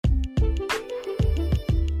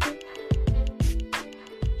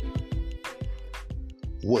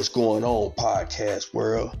What's going on, podcast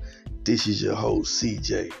world? This is your host,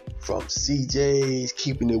 CJ, from CJ's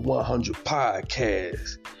Keeping It 100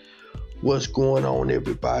 podcast. What's going on,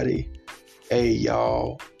 everybody? Hey,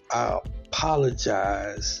 y'all, I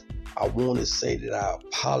apologize. I want to say that I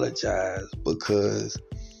apologize because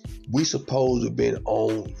we supposed to have been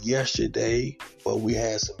on yesterday, but we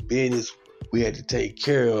had some business we had to take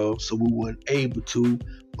care of, so we weren't able to.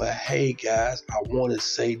 But hey, guys, I want to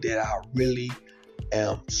say that I really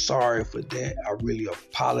am sorry for that. I really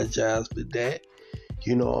apologize for that.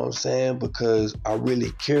 You know what I'm saying? Because I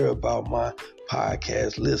really care about my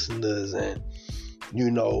podcast listeners. And, you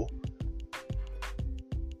know,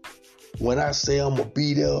 when I say I'm going to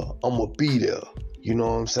be there, I'm going to be there. You know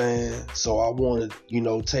what I'm saying? So I want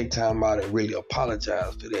to, take time out and really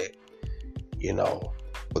apologize for that,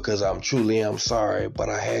 because I'm truly sorry. But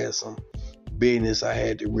I had some business I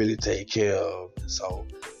had to really take care of. So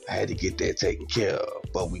I had to get that taken care of.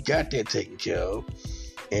 But we got that taken care of.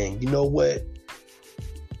 And you know what?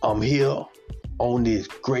 I'm here on this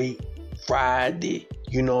great Friday,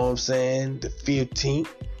 you know what I'm saying? The 15th.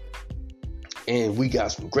 And we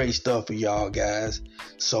got some great stuff for y'all guys.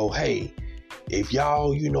 So hey, if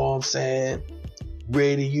y'all, you know what I'm saying,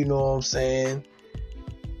 ready, you know what I'm saying,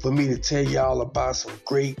 for me to tell y'all about some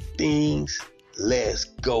great things, let's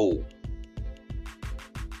go.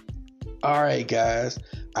 All right, guys.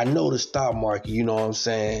 I know the stock market, you know what I'm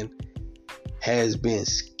saying, has been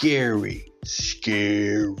scary.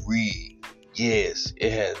 Yes,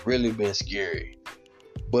 it has really been scary.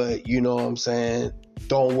 But you know what I'm saying,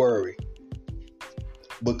 don't worry,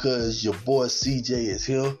 because your boy CJ is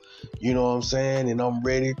here, you know what I'm saying, and I'm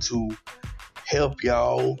ready to help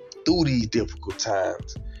y'all through these difficult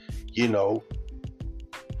times,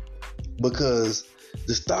 because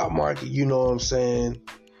the stock market, you know what I'm saying,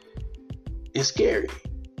 it's scary.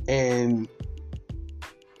 And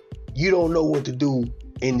you don't know what to do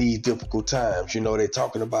in these difficult times. They're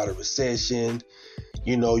talking about a recession.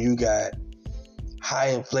 You got high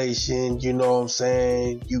inflation, you know what I'm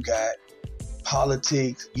saying? You got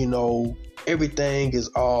politics, everything is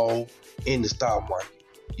all in the stock market.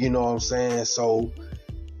 You know what I'm saying? So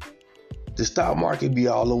the stock market be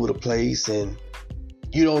all over the place and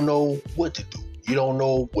you don't know what to do. You don't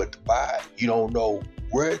know what to buy. You don't know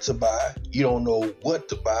where to buy. You don't know what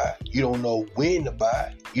to buy. You don't know when to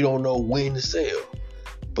buy. You don't know when to sell.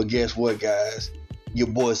 But guess what, guys? Your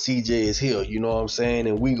boy CJ is here, you know what I'm saying?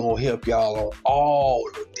 And we gonna help y'all on all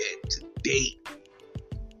of that today.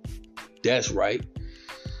 That's right.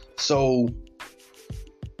 So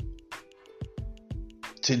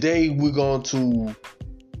today we're going to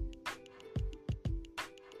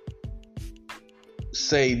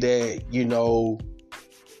say that,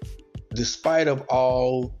 despite of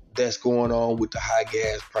all that's going on with the high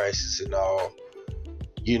gas prices and all,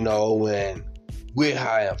 and with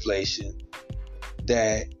high inflation,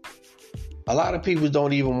 that a lot of people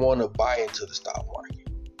don't even want to buy into the stock market.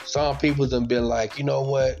 Some people have been like, you know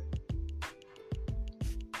what?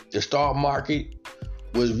 The stock market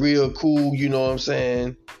was real cool, you know what I'm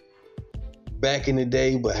saying, back in the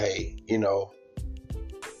day, but hey,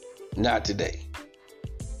 not today.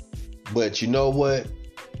 But you know what?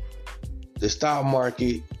 The stock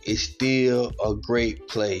market is still a great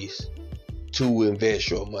place to invest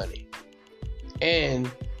your money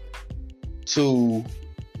and to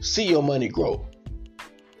see your money grow.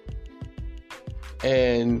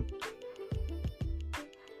 And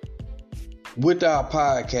with our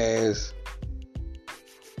podcast,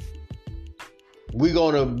 we're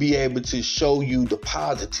going to be able to show you the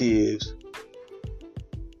positives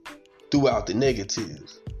throughout the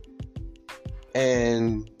negatives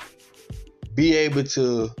and be able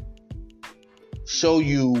to show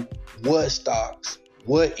you what stocks,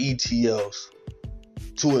 what ETFs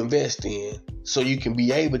to invest in so you can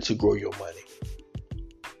be able to grow your money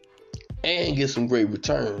and get some great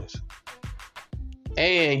returns.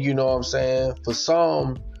 And you know what I'm saying, for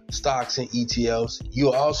some stocks and ETFs,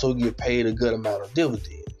 you'll also get paid a good amount of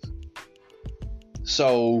dividends.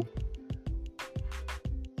 So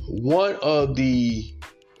one of the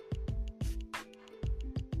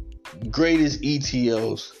greatest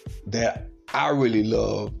ETFs that I really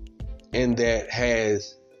love and that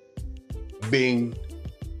has been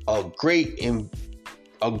a great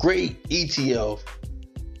ETF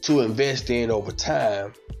to invest in over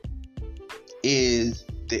time is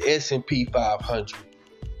the S&P 500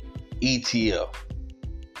 ETF,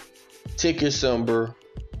 ticker symbol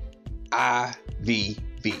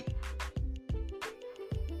IVV.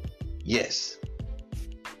 Yes.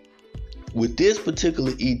 With this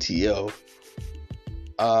particular ETF,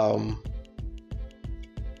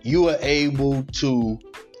 you are able to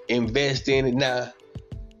invest in it. Now,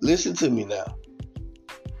 listen to me now.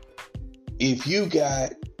 If you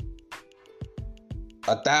got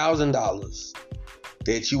 $1,000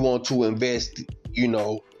 that you want to invest,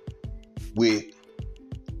 with,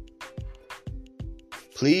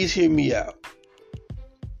 please hear me out.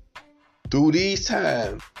 Through these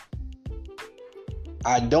times,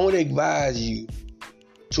 I don't advise you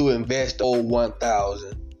to invest over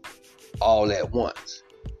 $1,000 all at once.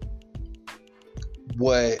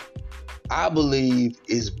 What I believe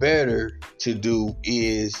is better to do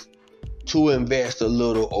is to invest a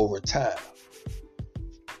little over time.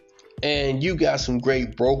 And you got some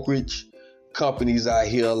great brokerage companies out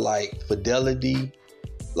here like Fidelity,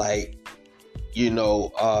 like,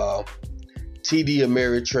 TD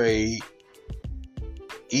Ameritrade,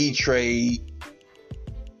 E-Trade,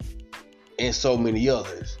 and so many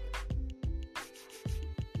others.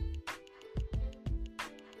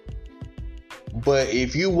 But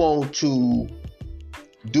if you want to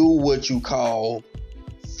do what you call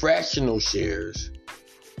fractional shares,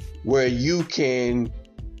 where you can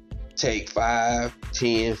take $5,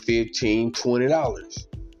 $10, $15, $20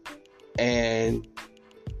 and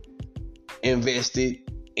invest it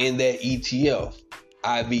in that ETF,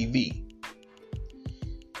 IVV.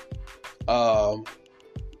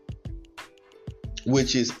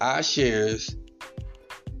 Which is iShares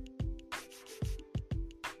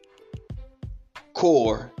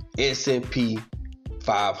Core S&P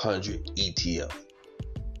 500 ETF.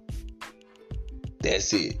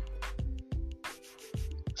 That's it.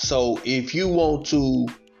 So if you want to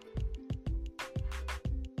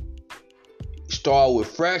start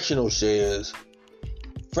with fractional shares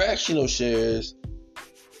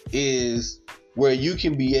is where you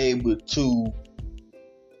can be able to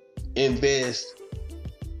invest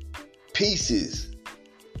pieces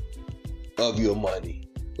of your money.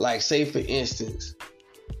 Like, say for instance,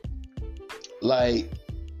 like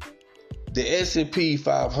the S&P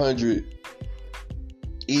 500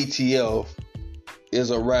 ETF is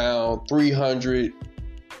around 300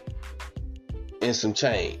 and some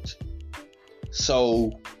change.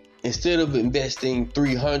 So instead of investing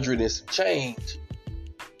 300 and some change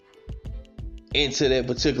into that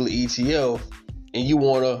particular ETF, and you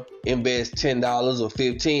want to invest $10 or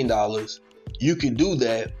 $15, you could do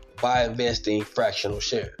that by investing fractional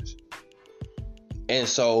shares. And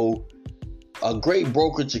so a great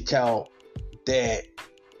brokerage account that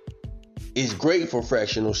is great for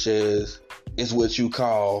fractional shares is what you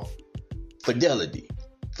call Fidelity.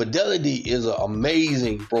 Fidelity is an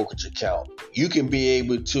amazing brokerage account. You can be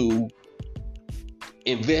able to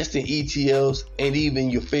invest in ETFs and even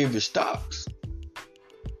your favorite stocks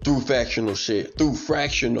through fractional shares.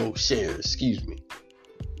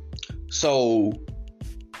 So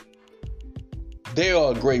they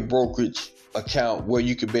are a great brokerage account where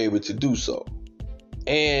you can be able to do so.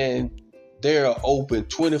 And they're open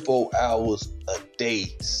 24 hours a day,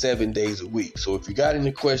 7 days a week. So if you got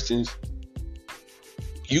any questions,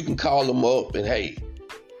 you can call them up and hey,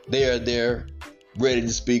 they're there, ready to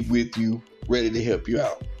speak with you, ready to help you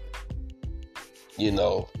out.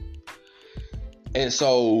 And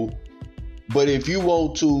so, but if you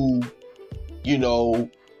want to,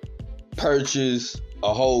 purchase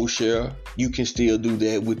a whole share, you can still do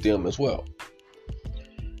that with them as well.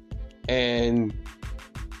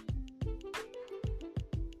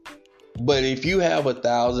 But if you have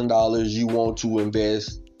 $1,000 you want to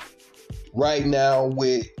invest right now,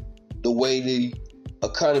 with the way the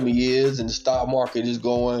economy is and the stock market is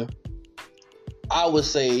going, I would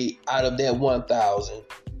say out of that 1,000,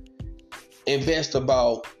 invest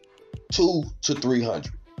about 200 to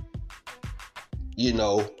 300.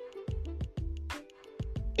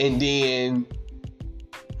 And then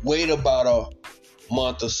wait about a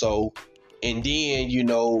month or so, and then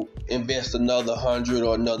invest another 100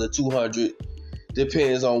 or another 200,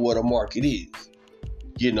 depends on what a market is.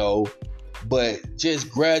 But just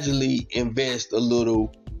gradually invest a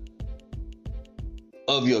little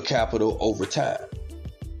of your capital over time.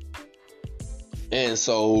 And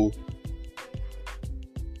so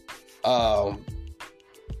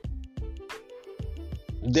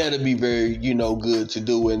that'll be very good to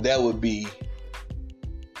do, and that would be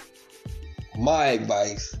my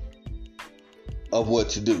advice of what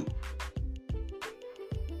to do.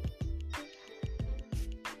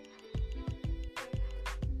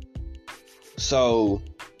 So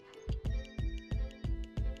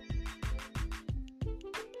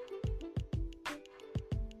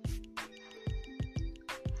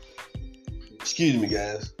excuse me,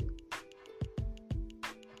 guys.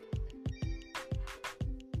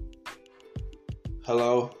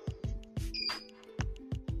 Hello?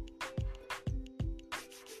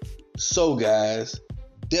 So guys,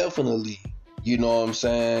 definitely, you know what I'm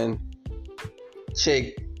saying, check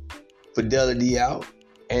Fidelity out,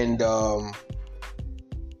 and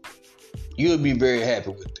you'll be very happy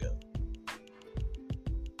with them.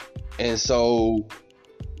 And so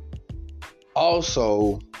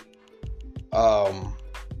also,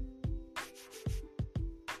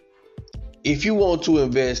 if you want to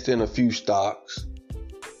invest in a few stocks,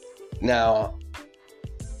 now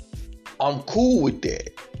I'm cool with that.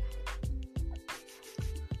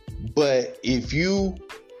 But if you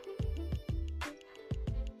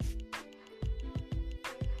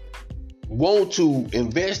want to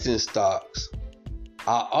invest in stocks,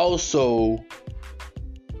 I also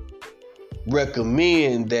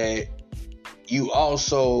recommend that you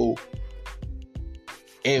also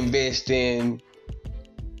invest in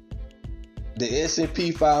the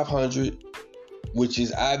S&P 500, which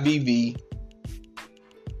is IBV,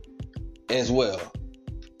 as well.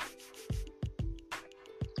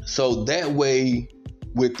 So that way,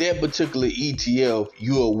 with that particular ETF,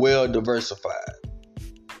 you are well diversified.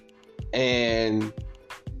 And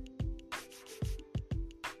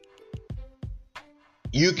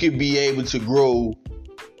you could be able to grow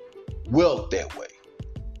wealth that way.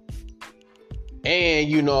 And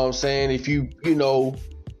you know what I'm saying, if you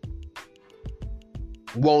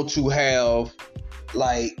want to have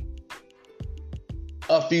like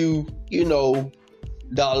a few,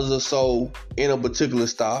 dollars or so in a particular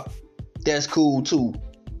stock, that's cool too.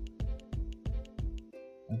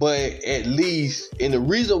 But at least, and the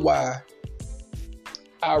reason why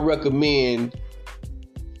I recommend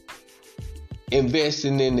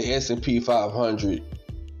investing in the S&P 500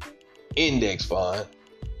 index fund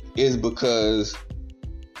is because,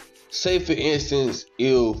 say for instance,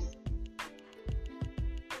 if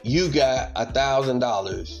you got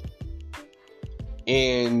 $1,000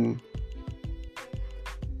 in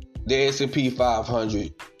the S&P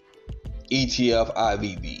 500 ETF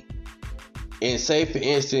IBV, and say for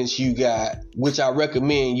instance you got, which I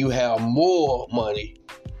recommend you have more money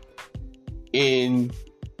in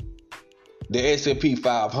the S&P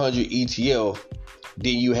 500 ETF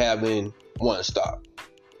than you have in one stock.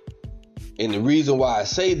 And the reason why I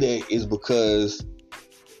say that is because,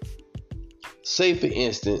 say for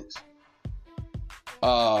instance,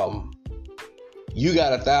 you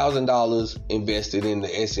got $1,000 invested in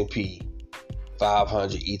the S&P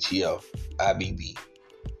 500 ETF IBV,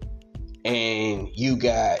 and you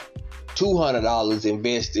got $200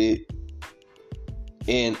 invested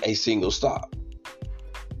in a single stock.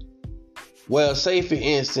 Well, say for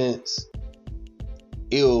instance,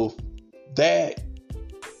 if that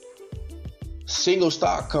single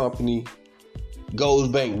stock company goes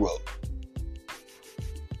bankrupt,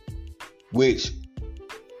 which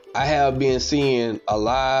I have been seeing a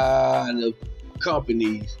lot of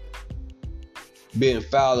companies being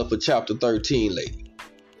filed for Chapter 13 lately.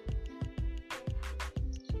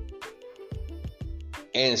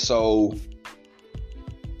 And so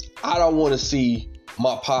I don't want to see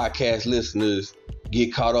my podcast listeners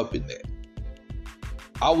get caught up in that.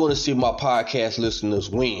 I want to see my podcast listeners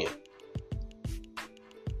win.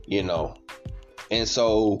 And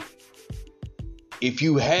so if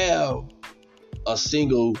you have a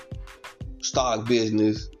single stock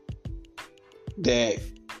business that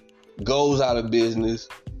goes out of business,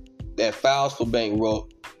 that files for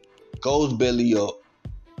bankrupt, goes belly up,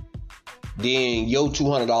 then your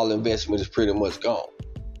 $200 investment is pretty much gone.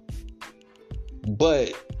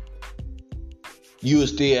 But you will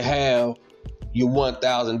still have your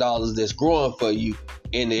 $1,000 that's growing for you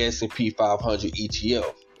in the S&P 500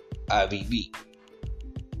 ETF IBV.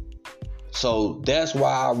 So that's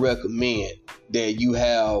why I recommend that you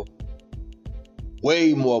have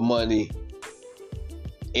way more money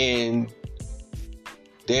in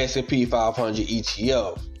the S&P 500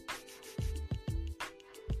 ETF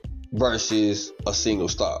versus a single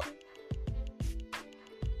stock.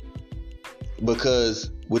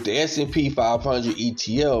 Because with the S&P 500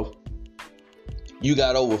 ETF, you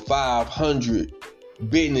got over 500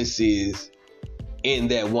 businesses in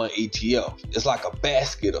that one ETF. It's like a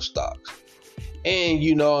basket of stocks. And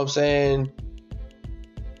you know what I'm saying,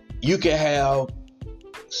 you can have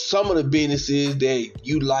some of the businesses that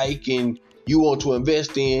you like and you want to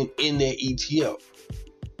invest in that ETF.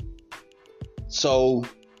 So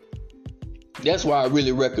that's why I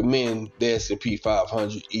really recommend the S&P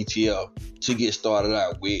 500 ETF to get started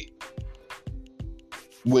out with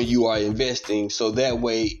when you are investing. So that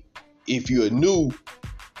way, if you're new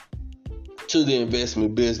to the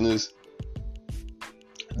investment business,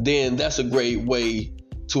 then that's a great way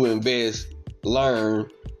to invest, learn,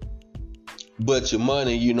 but your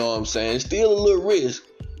money, you know what I'm saying, it's still a little risk,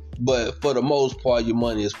 but for the most part, your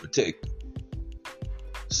money is protected.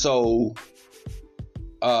 So,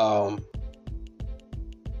 but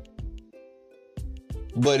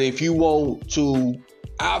if you want to,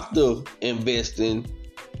 after investing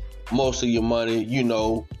most of your money,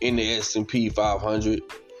 in the S&P 500,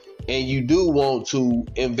 and you do want to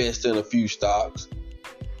invest in a few stocks,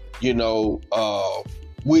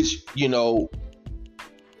 which,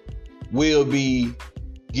 we'll be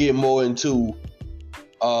getting more into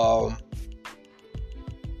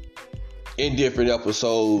in different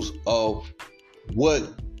episodes of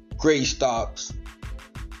what great stocks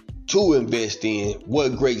to invest in,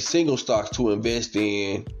 what great single stocks to invest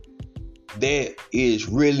in that is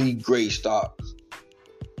really great stocks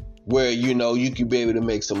where you could be able to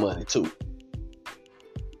make some money too,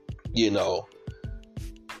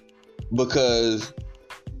 because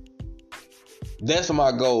that's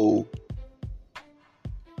my goal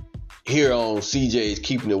here on CJ's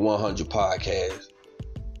Keeping It 100 podcast,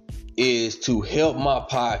 is to help my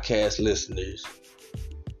podcast listeners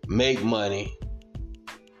make money,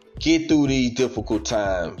 get through these difficult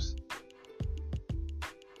times,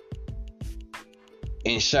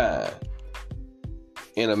 and shine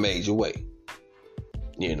in a major way,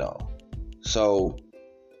 So,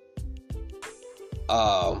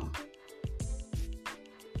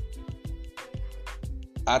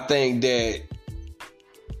 I think that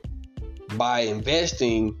by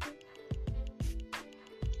investing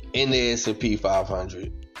in the S&P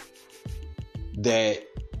 500, that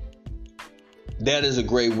is a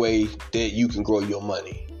great way that you can grow your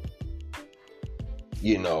money,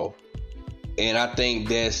 and I think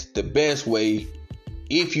that's the best way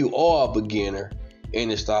if you are a beginner in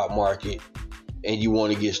the stock market and you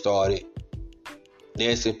want to get started. The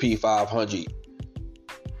S&P 500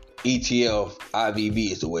 ETF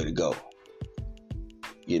IVV is the way to go,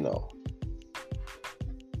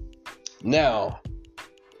 Now,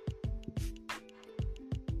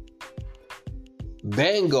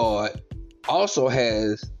 Vanguard also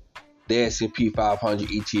has the S&P 500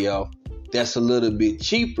 ETF that's a little bit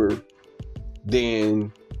cheaper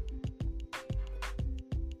than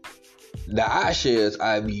the iShares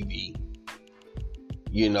IVV,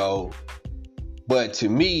 but to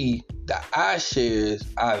me, the iShares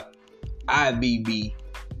IVV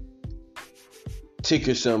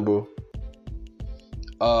ticker symbol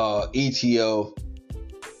ETF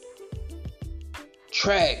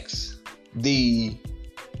tracks the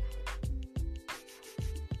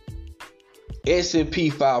S&P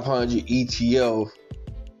 500 ETF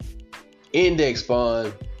index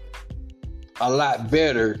fund a lot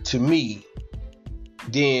better to me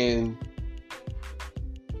than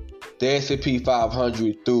the S&P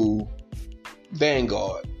 500 through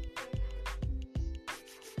Vanguard,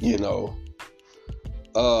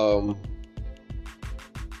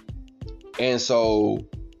 and so,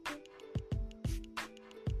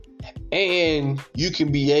 and you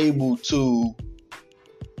can be able to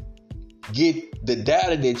get the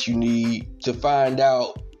data that you need to find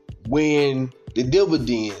out when the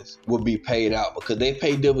dividends will be paid out, because they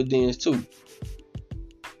pay dividends too.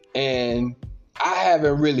 And I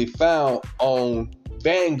haven't really found on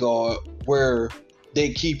Vanguard where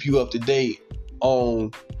they keep you up to date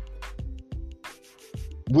on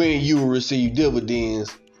when you will receive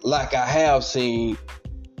dividends like I have seen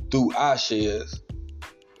through iShares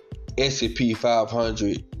S&P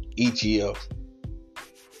 500 ETF,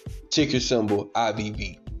 ticker symbol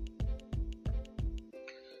IVV.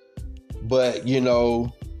 But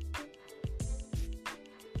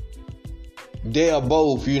they are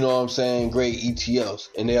both, great ETFs,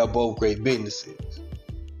 and they are both great businesses,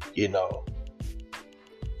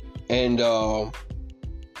 and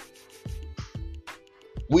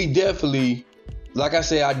we definitely, like I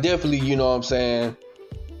said, I definitely,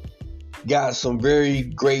 got some very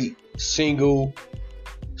great single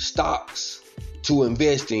stocks to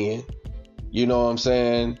invest in,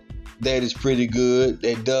 that is pretty good,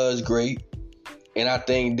 that does great, and I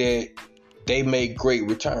think that they make great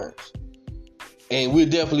returns. And we'll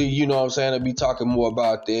definitely, I'll be talking more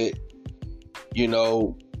about that,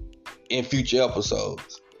 in future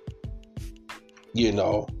episodes,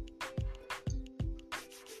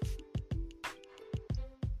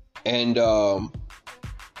 And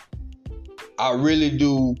I really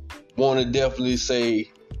do want to definitely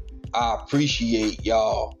say I appreciate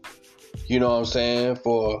y'all,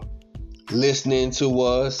 for listening to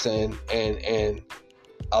us and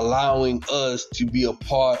allowing us to be a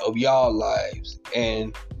part of y'all lives.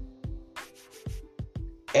 And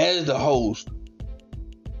as the host,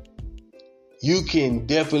 you can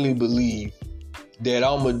definitely believe that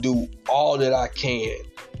I'm going to do all that I can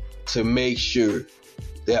to make sure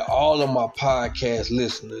that all of my podcast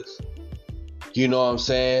listeners, you know what I'm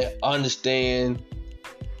saying, understand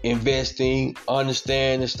investing,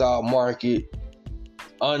 understand the stock market,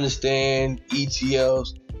 understand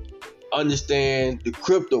ETFs, understand the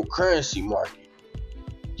cryptocurrency market.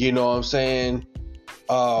 You know what I'm saying?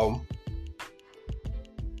 I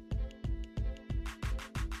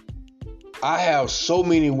have so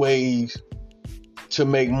many ways to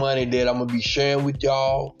make money that I'm gonna be sharing with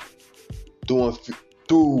y'all through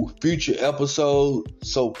future episodes.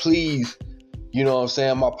 So please, you know what I'm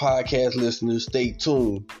saying, my podcast listeners, stay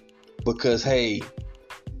tuned, because hey,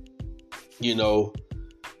 you know,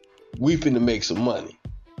 we finna make some money.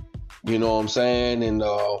 You know what I'm saying? And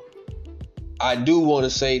I do want to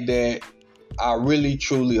say that I really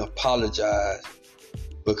truly apologize,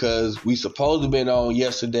 because we supposed to have been on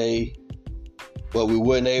yesterday, but we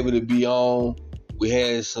weren't able to be on. We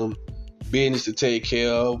had some business to take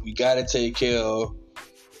care of. We got to take care of.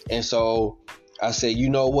 And so I said, you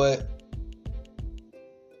know what?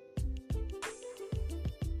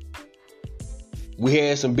 We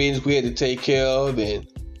had some business we had to take care of, and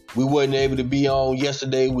we wasn't able to be on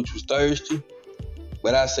yesterday, which was Thursday.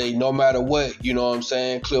 But I say, no matter what, you know what I'm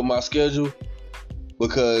saying, clear my schedule,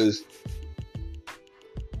 because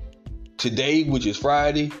today, which is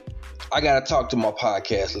Friday, I got to talk to my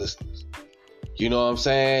podcast listeners. You know what I'm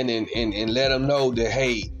saying? And let them know that,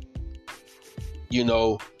 hey, you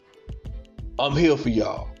know, I'm here for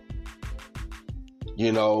y'all.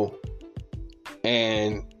 You know,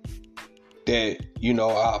 and that, you know,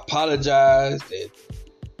 I apologize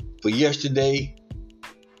for yesterday,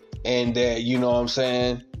 and that, you know what I'm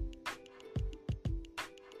saying,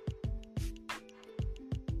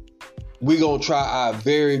 we're going to try our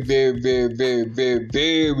very, very, very, very, very,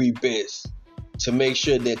 very best to make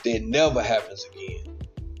sure that never happens again,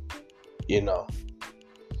 you know.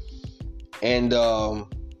 And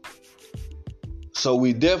so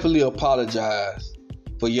we definitely apologize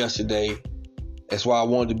for yesterday. That's why I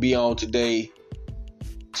wanted to be on today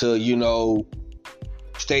to, you know,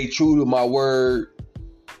 stay true to my word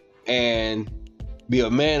and be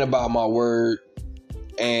a man about my word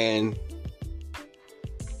and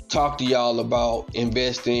talk to y'all about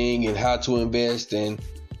investing and how to invest and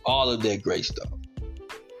all of that great stuff.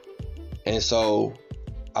 And so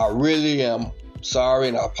I really am sorry,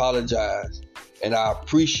 and I apologize, and I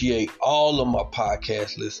appreciate all of my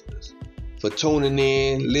podcast listeners for tuning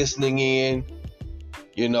in, listening in.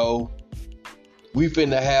 You know, we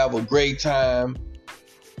finna have a great time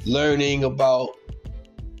learning about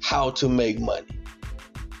how to make money.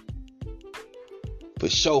 For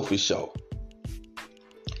sure, for sure.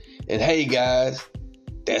 And hey guys,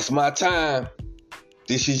 that's my time.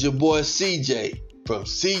 This is your boy CJ from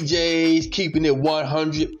CJ's Keeping It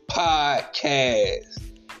 100 podcast.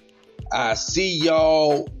 I see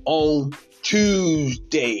y'all on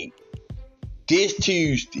Tuesday. This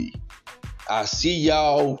Tuesday. I see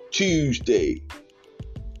y'all Tuesday.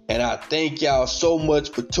 And I thank y'all so much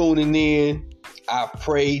for tuning in. I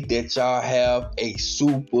pray that y'all have a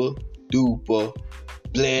super duper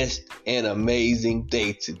blessed and amazing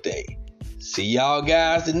day today. See y'all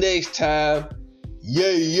guys the next time.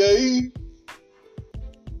 Yay, yay.